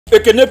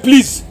Ekene,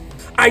 please.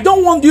 I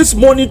don't want this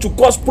money to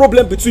cause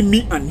problem between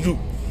me and you.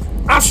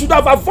 I should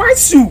have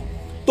advised you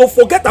to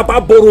forget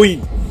about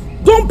borrowing.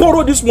 Don't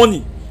borrow this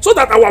money so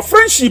that our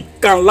friendship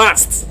can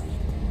last.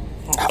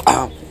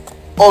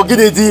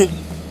 Ogidedi,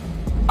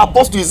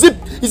 Apostle, is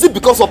it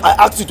because of I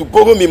asked you to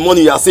borrow me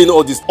money you are saying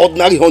all this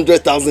ordinary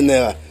 100,000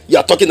 naira? You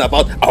are talking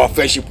about our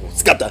friendship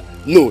scatter.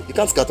 No, you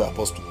can't scatter,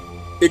 Apostle.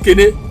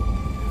 Ekene,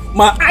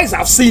 my eyes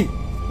have seen,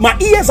 my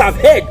ears have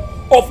heard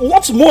of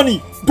what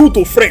money do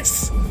to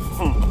friends.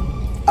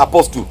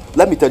 Apostle,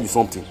 let me tell you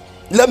something.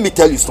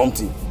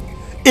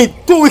 In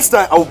 2 weeks'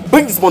 time, I will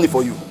bring this money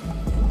for you.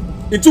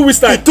 In 2 weeks'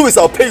 time? In 2 weeks,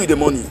 I will pay you the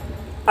money.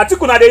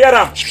 Atikuna de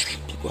yara.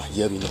 People are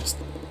hearing us.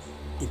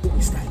 In 2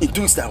 weeks' time? In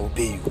 2 weeks' time, I will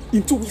pay you.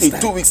 In 2 weeks' time?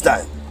 In 2 weeks'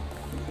 time.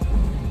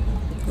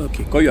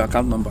 Okay, call your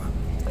account number.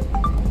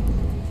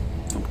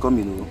 I'm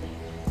coming,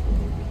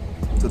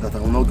 so that I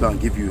will not go and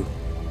give you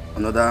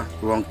another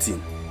wrong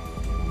thing.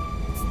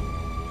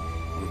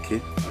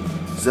 Okay?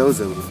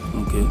 00.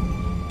 Okay.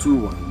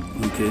 21.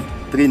 Okay.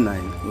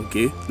 39.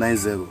 Okay.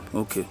 90.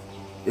 Okay.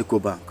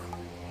 EcoBank.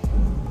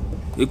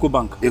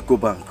 EcoBank.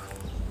 EcoBank.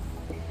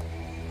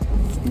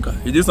 Okay.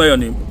 Is this not your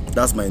name?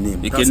 That's my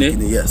name. Ekene?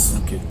 Ekene, yes.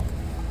 Okay.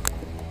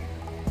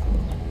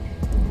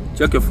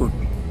 Check your phone.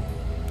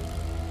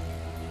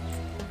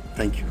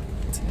 Thank you.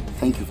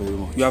 Thank you very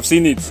much. You have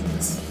seen it.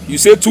 You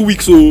say 2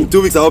 weeks, so. In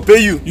 2 weeks, I will pay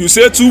you. You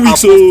say 2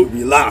 weeks, so.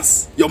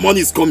 Relax. Your money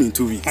is coming in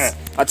 2 weeks.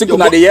 I think you're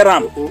the year.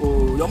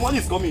 Your money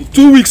is coming.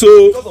 2 weeks,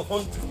 so. Because of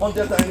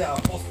 100,000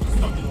 naira,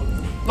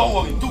 don't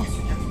worry, 2 weeks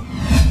you get it.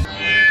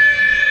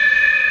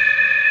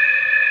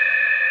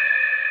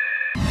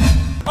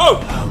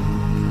 Oh!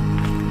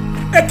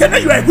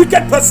 Ekene, you are a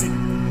wicked person.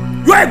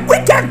 You are a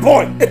wicked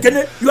boy.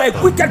 Ekene, you are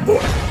a wicked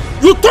boy.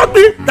 You told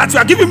me that you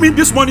are giving me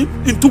this money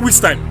in 2 weeks'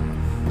 time.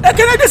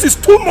 Ekene, this is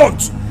 2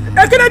 months.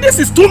 Ekene, this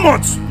is 2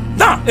 months.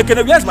 Now,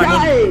 Ekene, where's my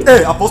money?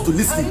 Hey, Apostle,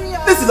 listen.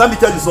 Listen, let me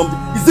tell you something.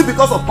 Is it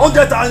because of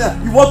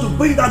 100,000 you want to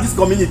bring down this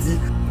community?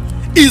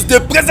 Is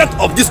the president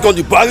of this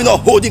country, Buhari,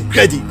 not holding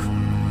credit?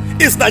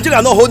 Is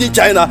Nigeria not holding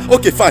China?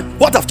 Okay, fine.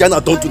 What have China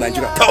done to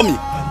Nigeria? Tell me.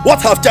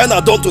 What have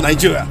China done to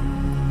Nigeria?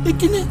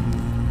 Ekene,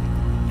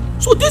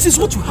 so this is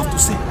what you have to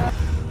say.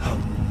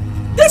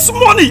 This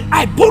money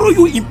I borrow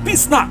you in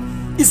peace now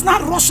is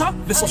not Russia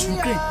versus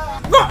Ukraine.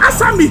 No,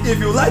 answer me. If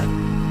you like,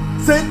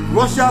 say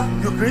Russia,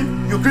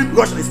 Ukraine,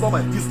 Russia is not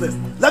my business.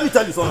 Let me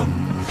tell you something.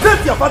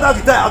 Since your father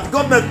retired and the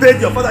government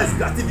paid your father his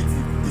gratuity,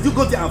 did you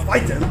go there and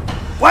fight them?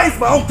 Why is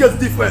my own case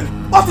different?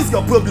 What is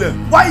your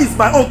problem? Why is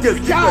my own case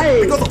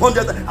different? Because of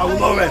 100, I will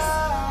not rest.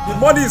 The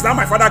money is not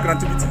my father's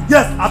gratuity.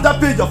 Yes, I've not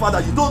paid your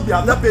father. You told me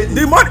I've not paid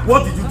the money.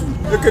 What did you do?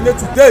 Ekene,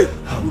 today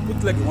we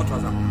put leg in one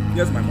trouser.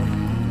 Here's my money.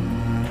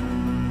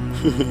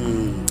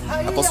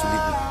 Apostle,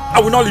 leave me. I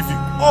will not leave you.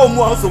 Oh,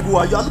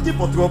 Muasobu, you are looking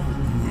for trouble.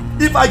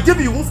 If I give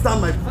you, you won't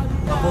stand my.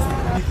 Apostle,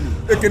 leave me.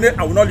 Ekene,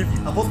 I will not leave you.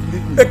 Apostle,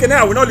 leave me. Ekene,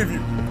 I will not leave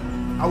you.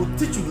 I will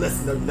teach you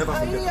lesson that you never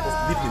forget.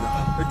 Apostle, leave me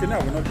now. Ekene, I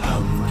will not leave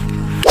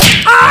you.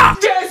 Ah!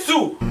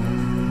 Jesus!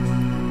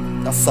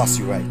 That serves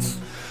you right.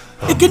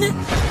 Ekene,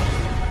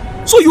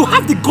 so you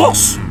have the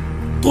guts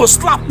to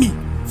slap me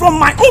from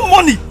my own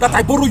money that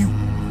I borrow you.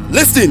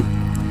 Listen,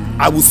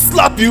 I will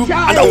slap you and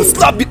I will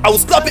slap you. I will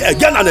slap you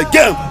again and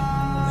again.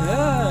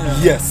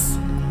 Yeah. Yes.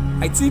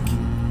 I think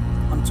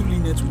I'm too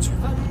lenient with you.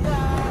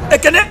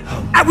 Ekene,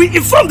 I will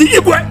inform the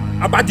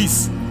Igwe about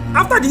this.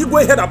 After the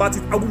Igwe heard about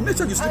it, I will make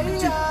sure you sleep in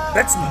jail.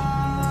 That's me.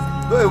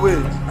 Go away.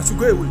 I should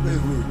go away. Go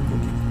away.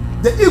 Okay.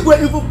 The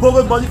Igwe even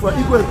borrowed money from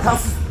Igwe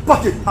Council's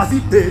pocket. Has he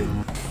paid?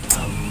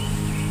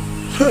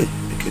 Hey,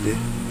 Ekene,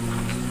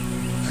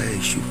 I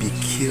should be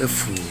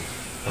careful.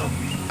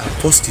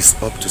 Apostle is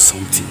up to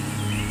something.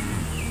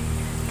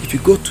 If you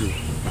go to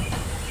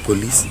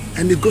police,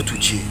 I may go to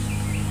jail.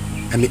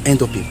 I may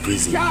end up in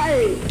prison. No,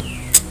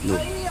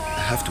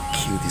 I have to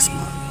kill this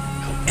man.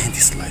 I'll end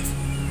his life.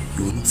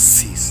 You will not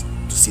cease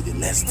to see the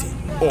next thing.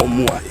 Or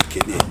more,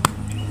 Ekene.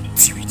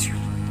 Deal with you.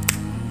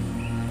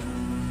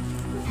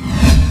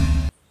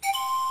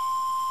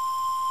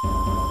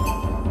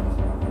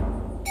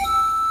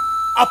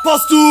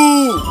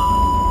 Apostle!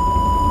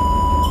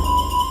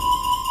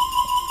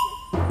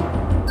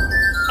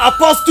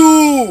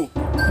 Apostle!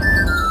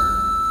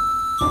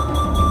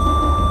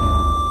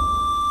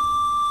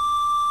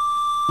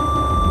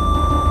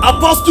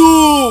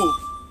 Apostle!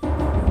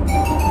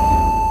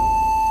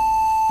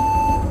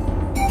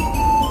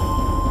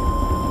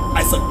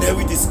 I said,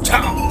 bury this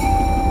child.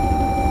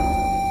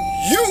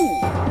 You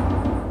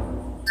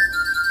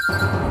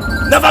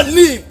never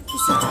live to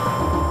see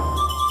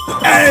the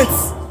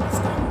ends.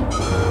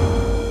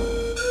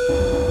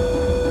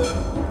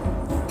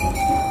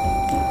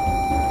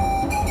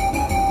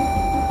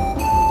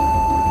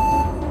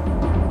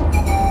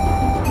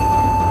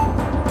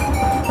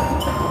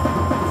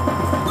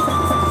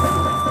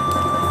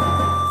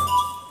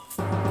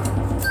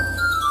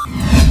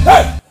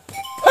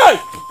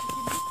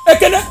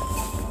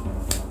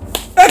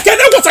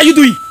 What are you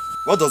doing?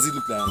 What does it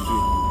look like I'm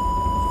doing?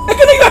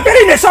 Ekene, you are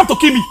burying a shaft to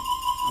kill me.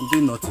 I'm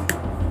doing nothing.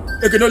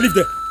 Ekene, leave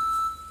there.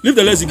 Leave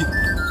the lazy.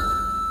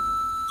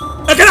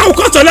 Ekene, I will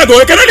cut your leg.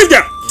 Ekene, leave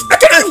there.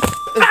 Ekene,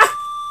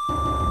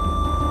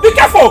 be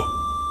careful.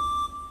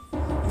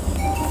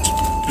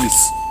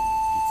 Please.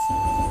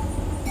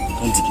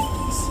 Don't dig it,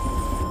 please.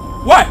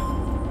 Why?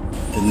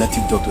 The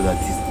native doctor that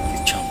did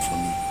the charm for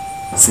me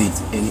said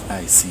any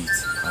eye see it,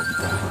 I will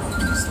die.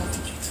 Please don't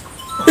dig it.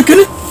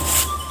 Ekene.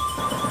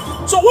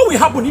 So what will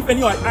happen if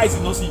any of your eyes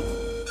will not see it?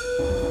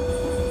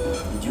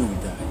 You will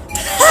die.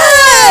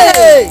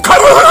 Hey!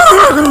 Hey!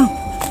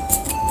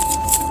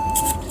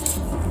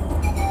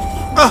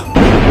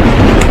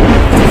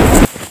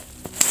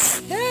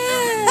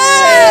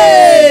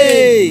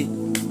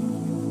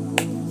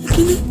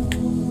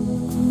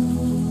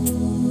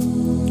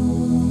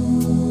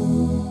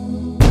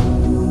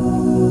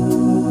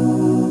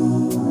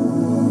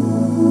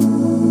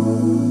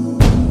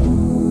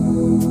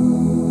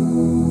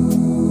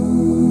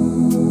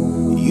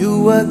 You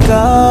were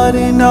God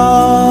in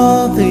all